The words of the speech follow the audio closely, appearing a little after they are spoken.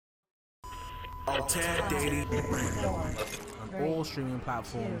Altair Daily. On all streaming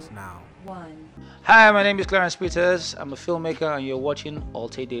platforms now. Hi, my name is Clarence Peters. I'm a filmmaker, and you're watching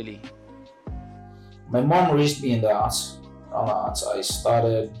Alte Daily. My mom raised me in the arts. I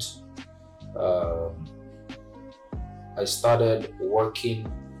started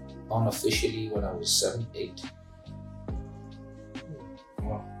working unofficially when I was 7, 8.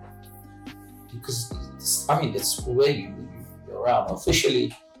 Wow. Because it's where you're around.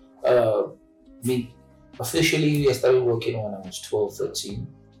 Officially, officially I started working when I was 12, 13,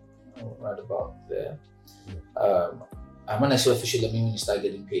 right about there. And when I say officially, I mean when you start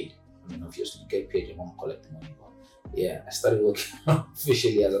getting paid. Obviously you get paid, your mom collect the money. But yeah, I started working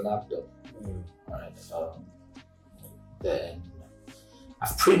officially as an actor. Alright. Then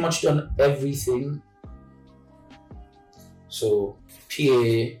I've pretty much done everything. So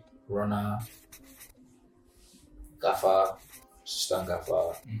PA, runner, gaffer, assistant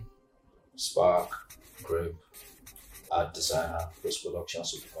gaffer, spark, grip, art designer, post-production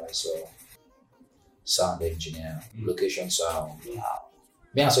supervisor, sound engineer, location sound.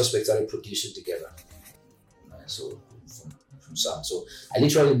 Me and Suspect started producing together. So from sound. So I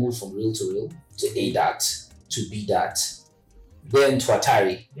literally moved from reel to reel to ADAT to BDAT, then to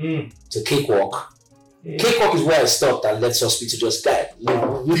Atari, to Cakewalk. Cakewalk is where I stopped and let Suspect to just leave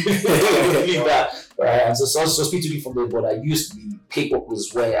that. Right? And so Suspect to be from there, but I used the Cakewalk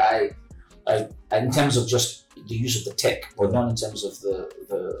was where I in terms of just the use of the tech, but not in terms of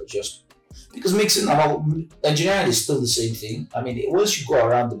the just because mixing engineering is still the same thing. Once you go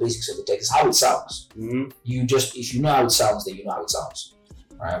around the basics of the tech, it's how it sounds. You just, if you know how it sounds, then you know how it sounds,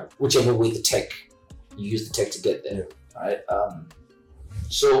 right? Whichever way you use the tech to get there, right?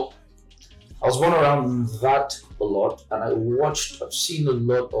 So I was going around that a lot, and I've seen a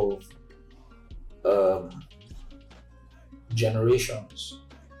lot of generations,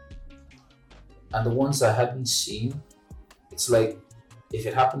 and the ones I hadn't seen, it's like, if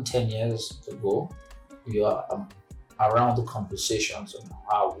it happened 10 years ago, you are around the conversations on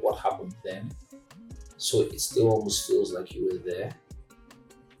what happened then. So it still almost feels like you were there.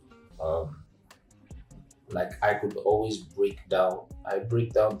 Like I could always break down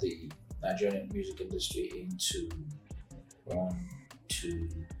the Nigerian music industry into 1, 2,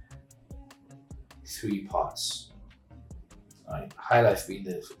 3 parts. Right? High Life being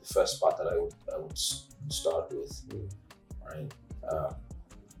the first part that I would start with. Right?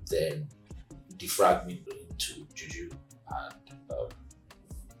 Then defragment into Juju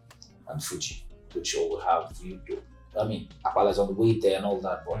and Fuji, which all will have Apala's on the way there and all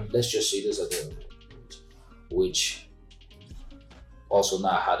that, but let's just say those are the which also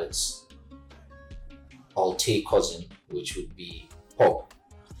now had its Alte cousin, which would be pop,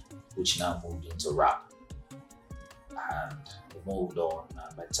 which now moved into rap, and moved on.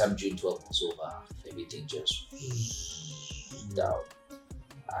 And by the time June 12th was over, everything just down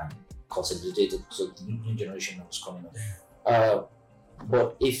and consolidated. So the new generation was coming up.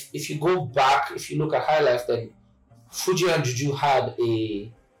 But if you go back, if you look at High Life, then Fuji and Juju had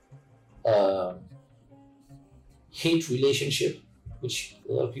a hate relationship, which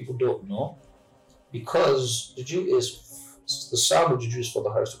a lot of people don't know, because the sound of Juju is for the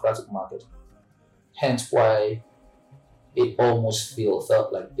aristocratic market. Hence why it almost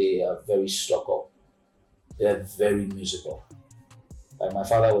felt like they are very stuck up. They're very musical. Like my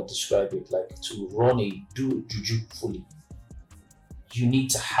father would describe it, like to do Juju fully, you need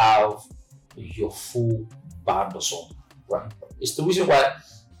to have your full band or something, right? It's the reason why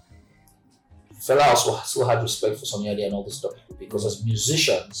Fela also still had respect for Sonny Ade and all this stuff, because as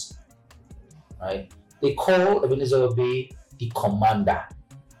musicians, right, they call Ebenezer Obey the commander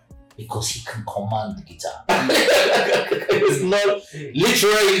because he can command the guitar. It's not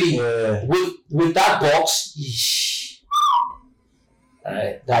literally with that box.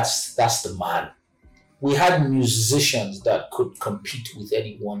 Right, that's the man. We had musicians that could compete with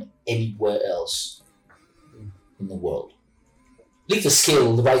anyone anywhere else in the world. Leave the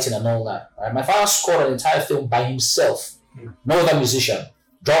skill, the writing, and all that. Right? My father scored an entire film by himself. No other musician.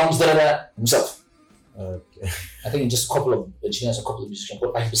 Drums, himself. Okay. I think just a couple of engineers, a couple of musicians,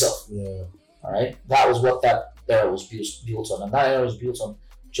 but by himself. Yeah. All right. That was what that era was built on, and that era was built on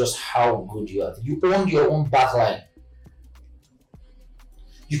just how good you are. You owned your own backline.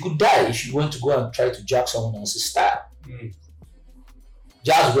 You could die if you went to go and try to jack someone else's style.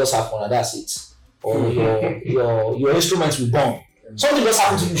 Jazz will just happen and that's it. Or your instruments will burn. Something just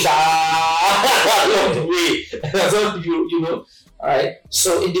happened to you along the way. That's all you know. Alright.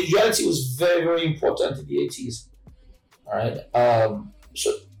 So individuality was very, very important in the 80s. Alright.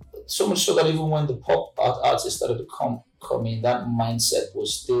 So much so that even when the pop artists started to come in, that mindset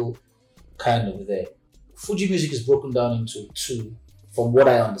was still kind of there. Fuji music is broken down into two, from what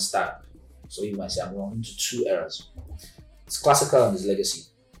I understand. So you might say I'm wrong, into two eras. It's classical and it's legacy.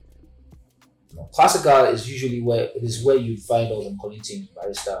 Classical is usually where you find all the Kollington,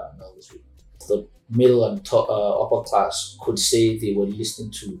 Barrister, and all this. The middle and upper class could say they were listening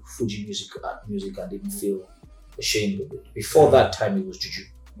to Fuji music and didn't feel ashamed of it. Before that time, it was juju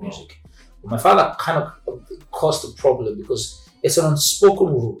music. But my father kind of caused a problem because it's an unspoken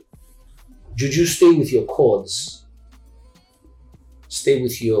rule. Juju, stay with your chords, stay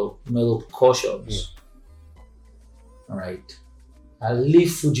with your mellow percussions, all right, and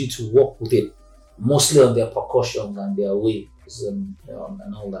leave Fuji to work with it, mostly on their percussions and their waves and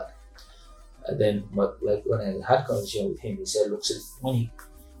all that. And then, but like when I had a conversation with him, he said, look, so when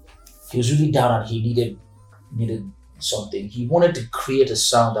he was really down and he needed something, he wanted to create a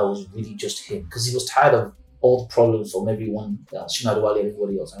sound that was really just him, because he was tired of all the problems from everyone else, Shina Diwali and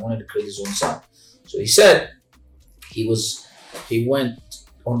everybody else. I wanted to create his own sound. So he said he went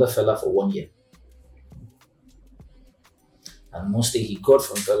under Fela for 1 year. And most thing he got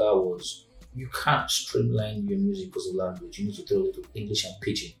from Fela was, you can't streamline your music because of language. You need to throw a little English and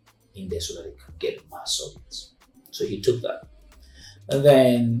pidgin in there so that it can get mass audience. So he took that. And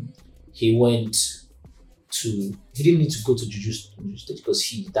then he didn't need to go to Juju stage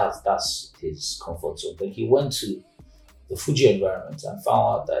because that's his comfort zone. But he went to the Fuji environment and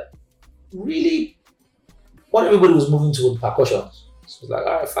found out that really what everybody was moving to was percussions. So he was like,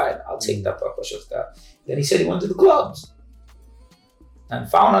 all right, fine, I'll take that percussion stuff. Then he said he went to the clubs and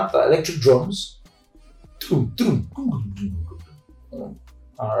found out that electric drums,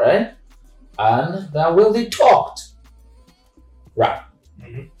 all right, and that well they talked rap.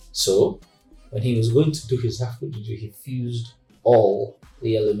 So when he was going to do his Afro Juju, he fused all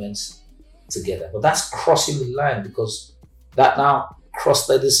the elements together. But that's crossing the line, because that now crossed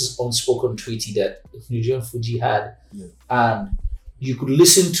like this is unspoken treaty that Nigerian Fuji had, and you could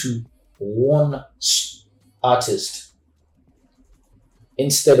listen to one artist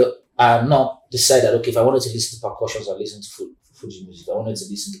instead of not decide that, okay, if I wanted to listen to percussions, I listen to Fuji music. I wanted to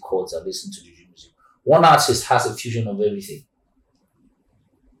listen to chords, I listen to Juju music. One artist has a fusion of everything.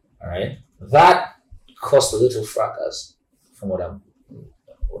 All right, that caused a little fracas, from what I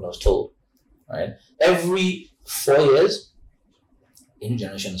was told. All right, every 4 years, a new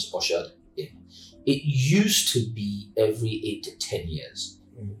generation is ushered in. It used to be every 8 to 10 years,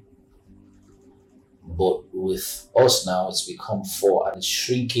 but with us now, it's become 4 and it's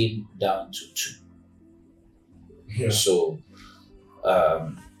shrinking down to 2. Yeah. So,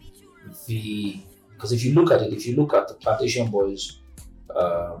 because if you look at the Plantation Boys.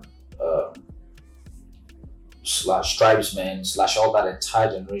 Slash Tribesmen slash all that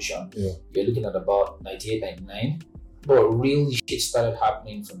entire generation, you're looking at about 98, 99, but really shit started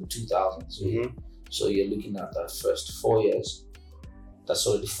happening from the 2000s. So you're looking at that first 4 years that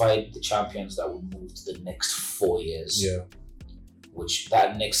solidified the champions that would move to the next 4 years, which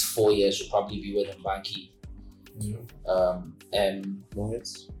that next 4 years will probably be with Banky, and more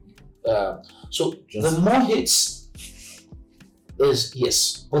hits. So the more hits is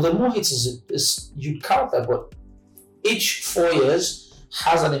yes, but the more hits is you count that, but each 4 years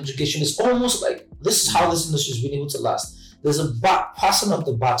has an implication. It's almost like this is how this industry has been able to last. There's a passing of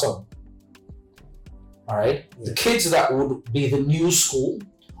the baton. All right, the kids that would be the new school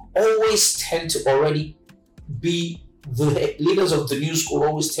always tend to already be the leaders of the new school.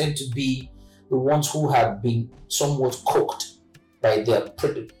 Always tend to be the ones who have been somewhat cooked by the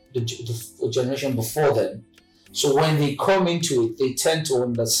generation before them. So when they come into it, they tend to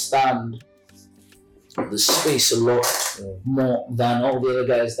understand the space a lot more than all the other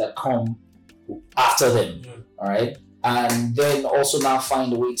guys that come after them. All right, and then also now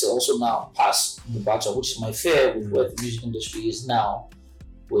find a way to also now pass the baton, which is my fear with where the music industry is now.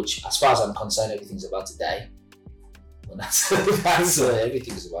 Which, as far as I'm concerned, everything's about to die. Well, that's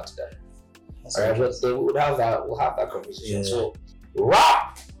everything's about to die. All right, but we'll have that conversation. So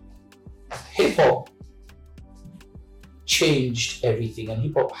rap, hip hop changed everything, and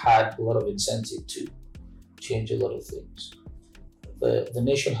hip hop had a lot of incentive to change a lot of things. The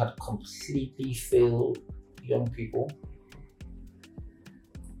nation had completely failed young people.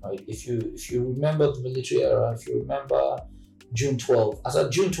 Right? If you remember the military era, if you remember June 12, as at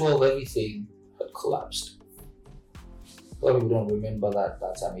June 12, everything had collapsed. A lot of people don't remember that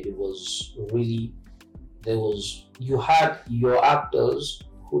time. It was really, you had your actors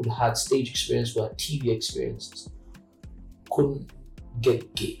who had stage experience, who had TV experiences, couldn't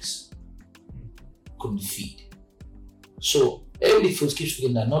get gigs, couldn't feed. So everybody keeps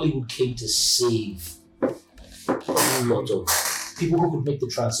forgetting that Nollywood came to save a lot of people who could make the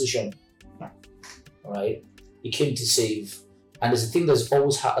transition right? He came to save, and there's a thing that's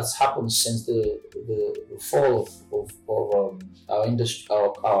always has happened since the fall of our industry,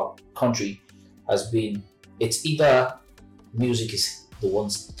 our country, has been, it's either music is the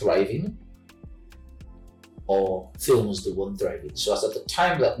ones thriving or film is the one thriving. So as at the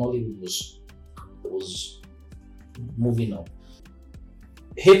time that Nollywood was moving up,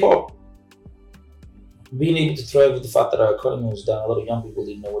 hip hop being able to thrive with the fact that our economy was down, a lot of young people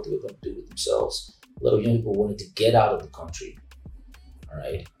didn't know what they were going to do with themselves. A lot of young people wanted to get out of the country, all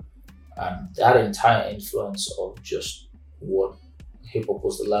right? And that entire influence of just what hip hop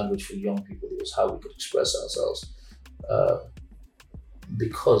was, the language for young people, it was how we could express ourselves.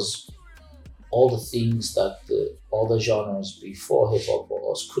 Because all the things that the other genres before hip hop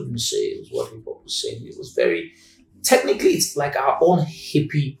or us couldn't say, it was what hip hop was saying. It was very, technically, it's like our own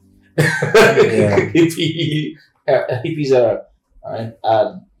hippie, hippies era, right?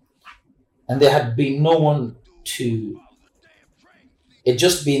 And there had been no one to, it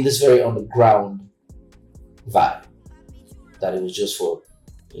just been this very underground vibe that it was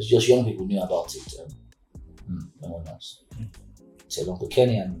just young people knew about it. No one else. Said Uncle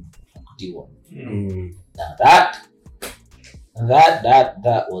Kenny and Uncle D1. Now that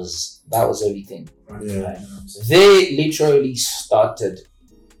was everything. Yeah. Right? They literally started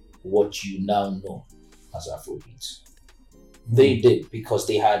what you now know as Afrobeats. They did, because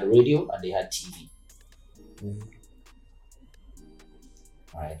they had radio and they had TV.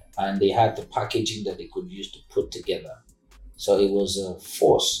 Right? And they had the packaging that they could use to put together. So it was a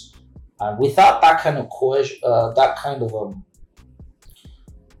force. And without that kind of cohesion, that kind of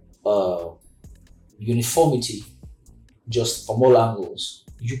uniformity, just from all angles,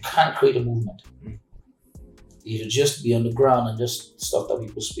 you can't create a movement. It'll just be on the ground and just stuff that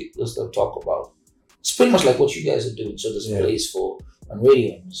people speak, just talk about. It's pretty much like what you guys are doing. So there's a place for on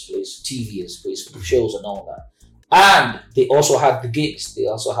radio, there's a place for TV, there's a place for the shows and all that. And they also had the gigs. They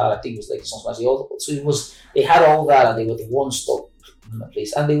also had, I think it was like so they had all that, and they were the one-stop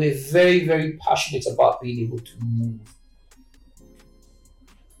place. And they were very, very passionate about being able to move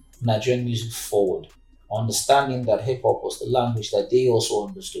Nigerian music forward, understanding that hip hop was the language that they also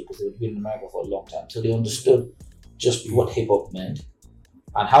understood, because they'd been in America for a long time. So they understood just what hip hop meant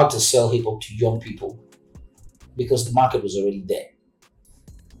and how to sell hip hop to young people, because the market was already there.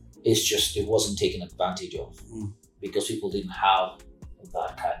 It's just it wasn't taken advantage of because people didn't have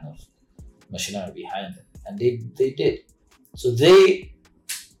that kind of machinery behind them, and they did. So they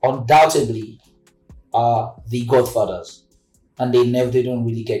undoubtedly are the godfathers, and they never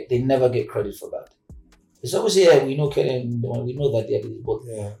get credit for that. It's always we know Kenny, we know that they're, but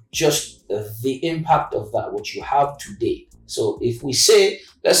just the impact of that, what you have today. So if we say,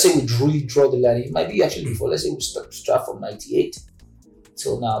 let's say we really draw the line, it might be actually before. Let's say we start from '98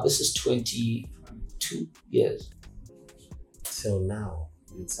 till now. This is 22 years. Till now.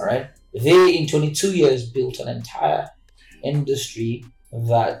 All right. They in 22 years built an entire industry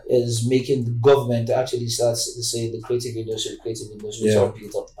that is making the government actually start to say the creative industry is all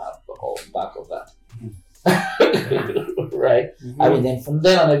built up back of that. Right? I mean, then from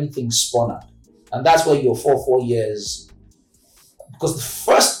then on, everything spun out. And that's where your 4 years, because the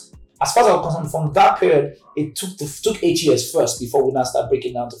first, as far as I'm concerned, from that period, it took 8 years first before we now start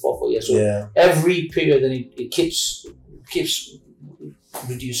breaking down to 4 years. So every period, then it keeps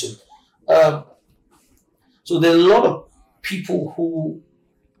reducing. So there are a lot of people who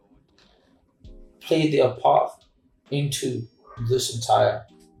played their part into this entire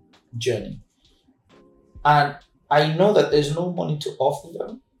journey. And I know that there's no money to offer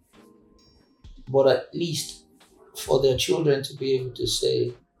them, but at least for their children to be able to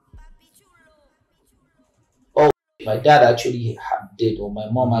say, oh, my dad actually did, or my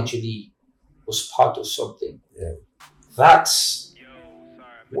mom actually was part of something. Yeah. That's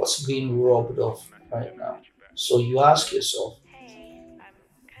what's being robbed of right now. So you ask yourself,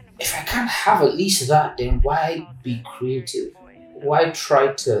 if I can't have at least that, then why be creative? Why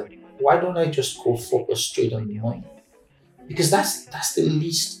don't I just go focus straight on the money? Because that's the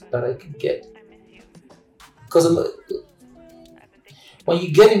least that I can get. Because when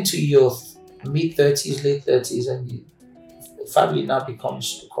you get into your mid-30s, late 30s, and family now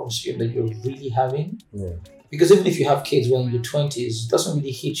becomes the consume that you're really having. Yeah. Because even if you have kids when you're 20s, it doesn't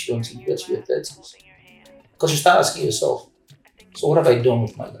really hit you until you get to your 30s. Because you start asking yourself, so what have I done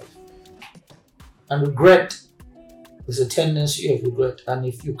with my life? And regret, there's a tendency of regret. And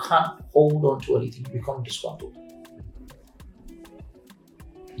if you can't hold on to anything, you become disgruntled.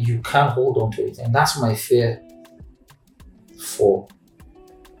 You can't hold on to anything. And that's my fear for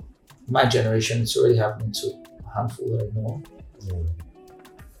my generation. It's already happening to a handful that I know.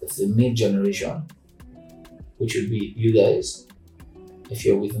 It's the mid generation. which would be you guys, if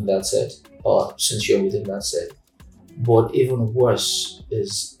you're within that set, or since you're within that set. But even worse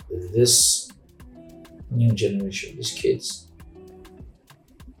is this new generation, these kids.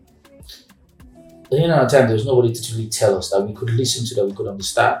 In our time, there was nobody to really tell us that we could listen to, that we could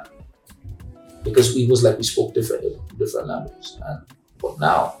understand. Because it was like we spoke different languages. But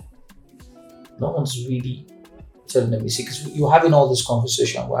now, no one's really telling them. You see, because you're having all this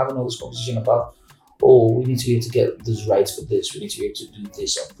conversation. We're having all this conversation about, oh, we need to be able to get these rights for this. We need to be able to do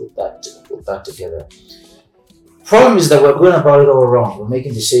this and put that together. Problem is that we're going about it all wrong. We're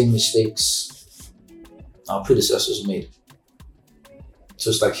making the same mistakes our predecessors made. So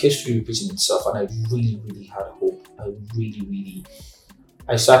it's like history repeating itself, and I really, really had hope.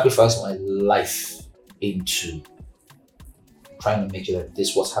 I sacrificed my life into trying to make sure that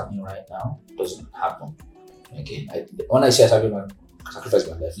this what's happening right now doesn't happen again. When I say I sacrificed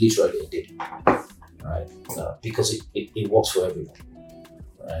my life, literally I did, right? Because it works for everyone,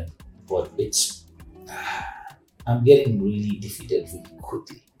 right? But I'm getting really defeated really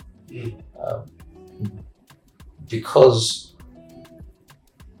quickly, because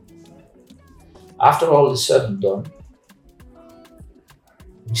after all is said and done,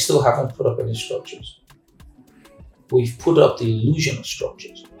 we still haven't put up any structures. We've put up the illusion of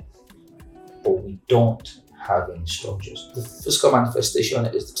structures, but we don't have any structures. The physical manifestation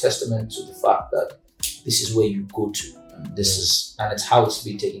is the testament to the fact that this is where you go to, and it's how it's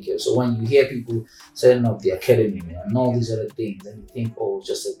being taken care of. So when you hear people setting up the academy and all these other things, and you think, oh, it's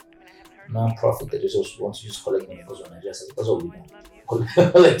just a non-profit that just want to just collect money because that's all we want.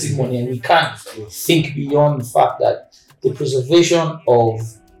 Collecting money, and we can't think beyond the fact that the preservation of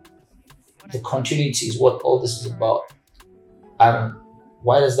the continuity is what all this is about. And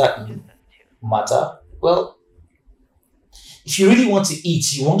why does that matter? Well, if you really want to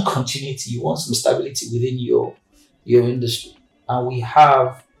eat, you want continuity, you want some stability within your industry. And we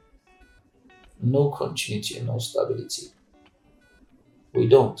have no continuity and no stability. We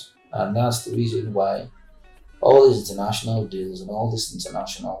don't. And that's the reason why all these international deals and all this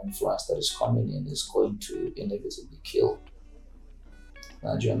international influence that is coming in is going to inevitably kill the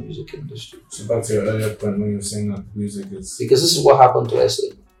Nigerian music industry. So back to your earlier point when you were saying that music is... Because this is what happened to SA.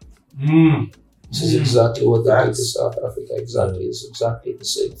 This is exactly what they did to South Africa. Exactly. It's exactly the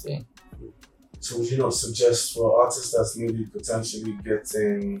same thing. So would you not suggest for artists that's maybe potentially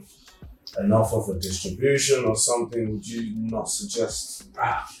getting enough of a distribution or something, would you not suggest?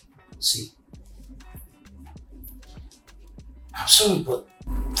 See, I'm sorry, but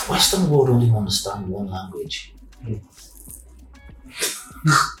the Western world only understand one language.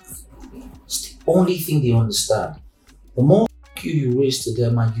 It's the only thing they understand. The more you raise to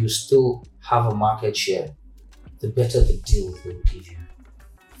them and you still have a market share, the better the deal they will give you.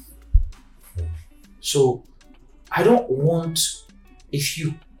 So I don't want,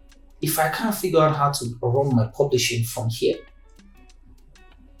 if I can't figure out how to run my publishing from here,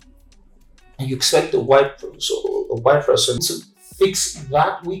 and you expect a white person to fix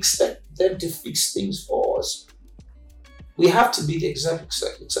that, we expect them to fix things for us. We have to be the exact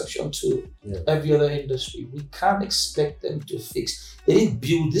exception to every other industry. We can't expect them to fix. They didn't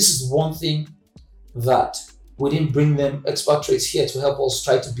build, this is one thing that we didn't bring them expatriates here to help us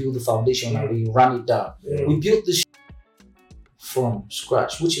try to build the foundation and we ran it down. We built this from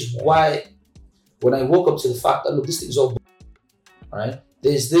scratch, which is why when I woke up to the fact that, look, this thing is all right.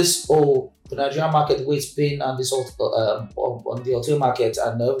 There's this, the Nigerian market, the way it's been, and this on the Altea market,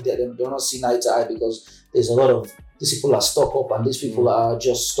 and they're not seeing eye to eye because there's a lot of, these people are stuck up and these people are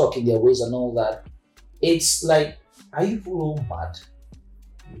just stuck in their ways and all that. It's like, are you people all mad?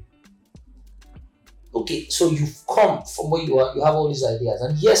 Okay, so you've come from where you are, you have all these ideas,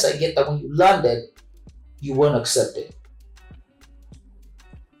 and yes, I get that when you landed, you weren't accepted.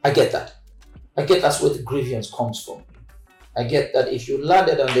 I get that. I get that's where the grievance comes from. I get that if you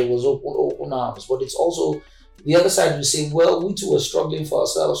landed and there was open arms, but it's also the other side. You say, well, we too were struggling for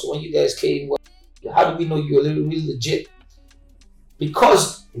ourselves. So when you guys came, well, how do we know you're really legit?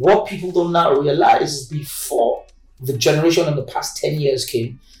 Because what people don't now realize is before the generation in the past 10 years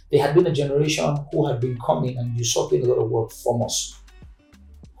came, there had been a generation who had been coming and usurping a lot of work from us,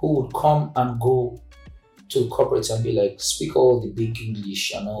 who would come and go to corporates and be like, speak all the big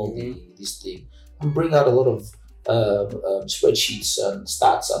English and all this thing, and bring out a lot of spreadsheets and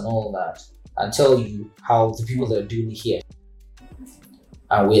stats and all that, and tell you how the people that are doing it here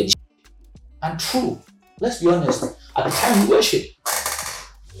are weird. And true, let's be honest, at the time we were shit.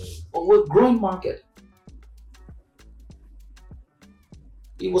 But we're a growing market.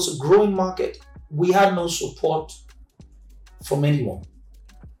 It was a growing market. We had no support from anyone.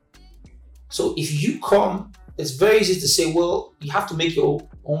 So if you come it's very easy to say, well, you have to make your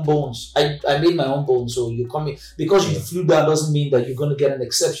own bones. I made my own bones, so you come in because you flew down doesn't mean that you're going to get an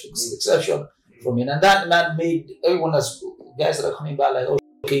exception from it, and that made everyone that's guys that are coming back like, oh,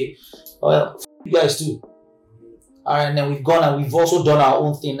 okay, well, you guys too. All right, and then we've gone and we've also done our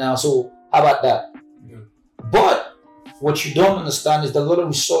own thing now. So how about that? Yeah. But what you don't understand is that a lot of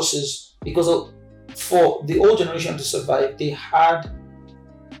resources, because for the old generation to survive, they had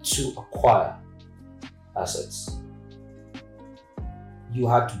to acquire assets. You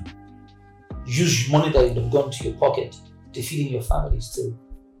had to use money that would have gone to your pocket to feed in your families to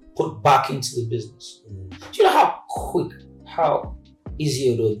put back into the business. Do you know how easy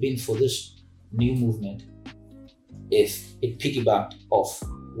it would have been for this new movement if it piggybacked off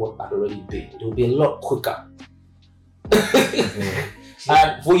what had already been? It would be a lot quicker.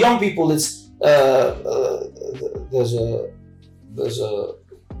 And for young people, it's the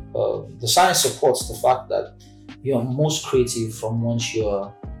science supports the fact that you're most creative from once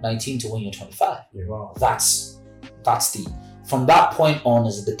you're 19 to when you're 25. Yeah, wow. That's from that point on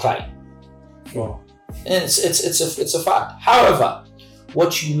is a decline. Wow. And it's a fact. However,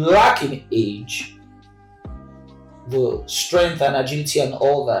 what you lack in age, the strength and agility and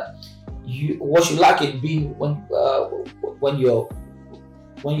all that, what you lack in being when you're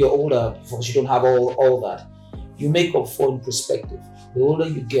older, because you don't have all that, you make up for in perspective. The older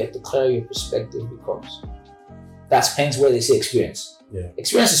you get, the clearer your perspective becomes. That's hence where they say experience. Yeah.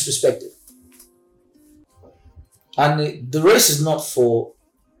 Experience is perspective. And the race is not for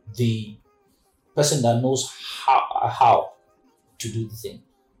the person that knows how to do the thing.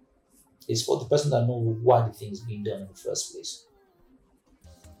 It's for the person that knows why the thing is being done in the first place.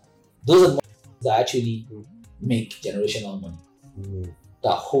 Those are the that actually make generational money,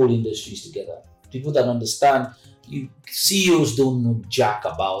 that hold industries together. People that understand, CEOs don't know jack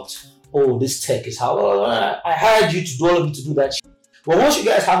about, oh, this tech is how, I hired you to do all of me to do that shit. But once you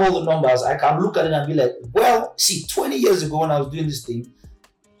guys have all the numbers, I can look at it and be like, well, see, 20 years ago when I was doing this thing,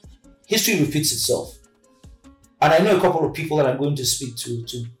 history repeats itself. And I know a couple of people that I'm going to speak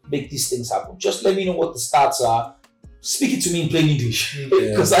to make these things happen. Just let me know what the stats are. Speak it to me in plain English.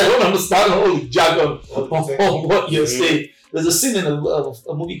 Because I don't understand all the jargon of what you're saying. There's a scene in a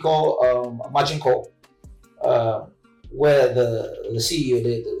movie called Margin Call, where the CEO,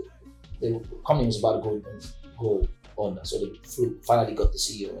 the company was about to go under. So they finally got the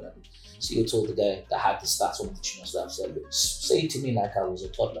CEO. And the CEO told the guy that had the stats on the junior staff, said, look, say it to me like I was a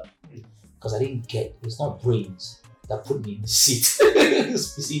toddler. Because I didn't get, it's not brains that put me in the seat.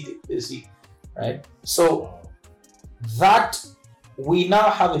 the seat, right? So that we now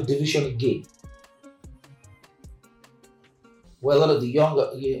have a division again, where a lot of the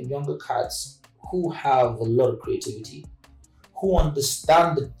younger cats who have a lot of creativity, who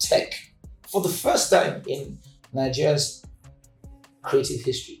understand the tech for the first time in Nigeria's creative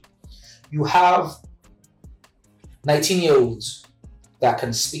history. You have 19-year-olds that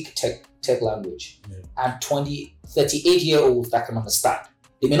can speak tech language, and 38-year-olds that can understand.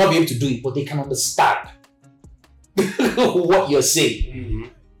 They may not be able to do it, but they can understand what you're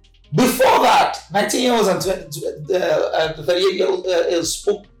saying. Before that, 19-year-olds and 38-year-olds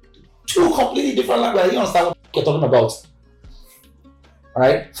spoke two completely different languages. You understand what you're talking about? All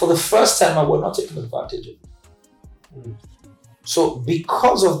right? For the first time, we're not taking advantage of it. So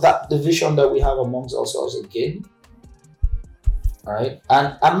because of that division that we have amongst ourselves again, all right,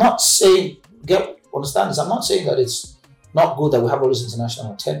 and I'm not saying, understand this, I'm not saying that it's not good that we have all this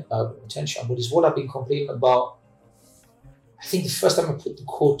international attention, but it's what I've been complaining about. I think the first time I put the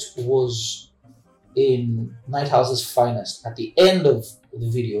quote was in Nighthouse's Finest. At the end of the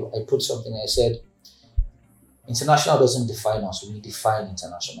video, I put something, I said, international doesn't define us, we define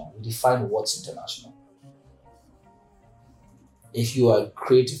international. We define what's international. If you are a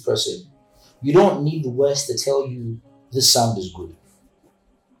creative person, you don't need the West to tell you this sound is good.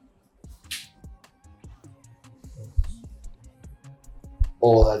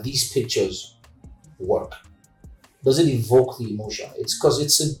 Or that these pictures work. Does it evoke the emotion? It's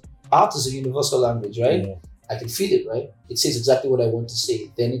because art is a universal language, right? Yeah. I can feel it, right? It says exactly what I want to say.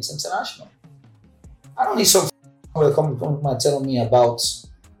 Then it's international. I don't need some come telling me about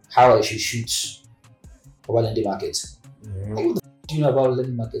how I should shoot about Lending Market. Like, what the do you know about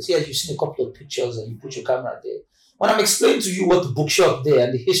Lending Markets? Yeah, you've seen a couple of pictures and you put your camera there. When I'm explaining to you what the bookshop there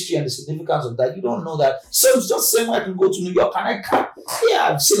and the history and the significance of that, you don't know that. So it's just the same way I can go to New York and I can't. Yeah,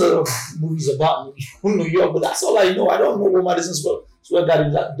 I've seen a lot of movies about New York, but that's all I know. I don't know what Madison Square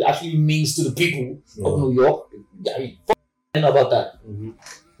Garden actually means to the people of New York. I don't know about that.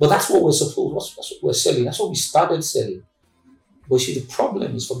 But that's what that's what we're selling. That's what we started selling. But see, the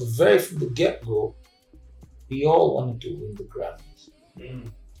problem is from the get-go, we all wanted to win the Grammys.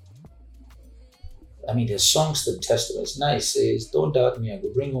 I mean, there's songs that testament. It's nice. Says, "Don't doubt me, I go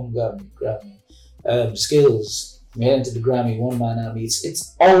bring home Grammy." Skills, we head into the Grammy, one man army.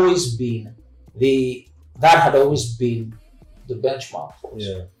 It's always been that had always been the benchmark for us.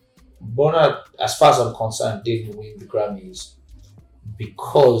 Yeah. Burna, as far as I'm concerned, didn't win the Grammys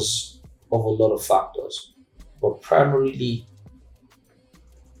because of a lot of factors, but primarily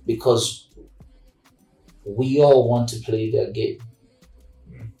because we all want to play their game.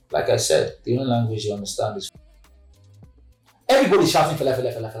 Like I said, the only language you understand is everybody's shouting for life. I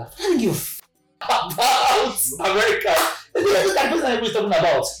don't give a about America. That's the person everybody's talking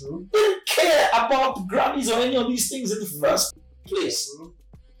about. They don't care about Grammys or any of these things in the first place.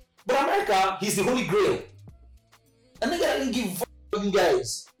 But America, he's the holy grail. And nigga doesn't give a fuck about you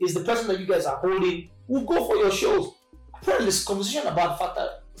guys. He's the person that you guys are holding. We'll go for your shows. Apparently, this conversation about the fact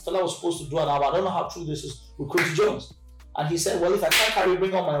that fella was supposed to do an album. I don't know how true this is with Quincy Jones. And he said, well, if I can't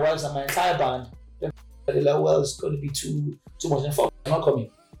bring all my wives and my entire band, then they're like, well, it's going to be too much. And fuck, I'm not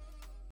coming.